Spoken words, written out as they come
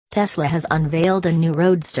Tesla has unveiled a new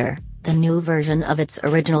Roadster, the new version of its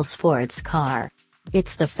original sports car.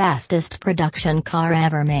 It's the fastest production car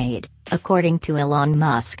ever made, according to Elon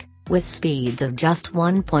Musk, with speeds of just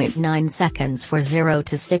 1.9 seconds for 0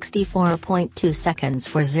 to 64.2 seconds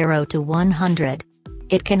for 0 to 100.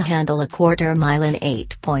 It can handle a quarter mile in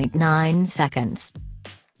 8.9 seconds.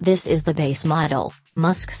 This is the base model,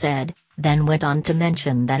 Musk said, then went on to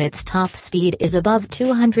mention that its top speed is above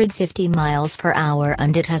 250 miles per hour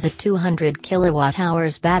and it has a 200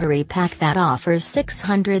 kilowatt-hours battery pack that offers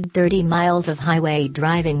 630 miles of highway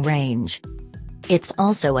driving range. It's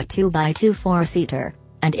also a 2x2 four-seater,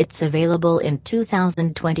 and it's available in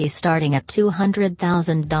 2020 starting at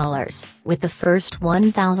 $200,000, with the first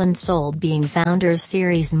 1,000 sold being Founders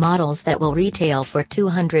Series models that will retail for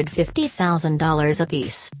 $250,000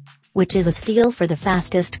 apiece. Which is a steal for the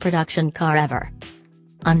fastest production car ever.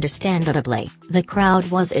 Understandably, the crowd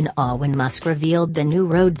was in awe when Musk revealed the new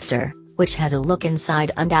Roadster, which has a look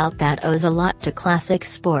inside and out that owes a lot to classic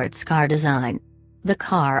sports car design. The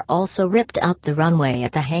car also ripped up the runway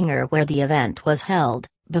at the hangar where the event was held,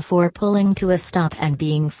 before pulling to a stop and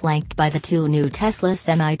being flanked by the two new Tesla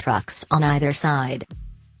semi-trucks on either side.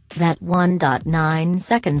 That 1.9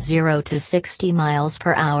 second 0 to 60 miles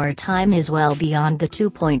per hour time is well beyond the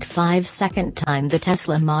 2.5 second time the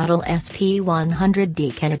Tesla Model S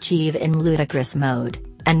P100D can achieve in ludicrous mode,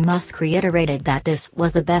 and Musk reiterated that this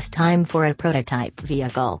was the best time for a prototype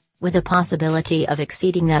vehicle, with a possibility of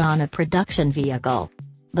exceeding that on a production vehicle.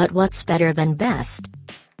 But what's better than best?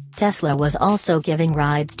 Tesla was also giving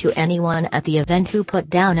rides to anyone at the event who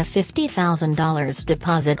put down a $50,000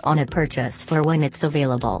 deposit on a purchase for when it's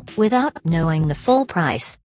available. Without knowing the full price,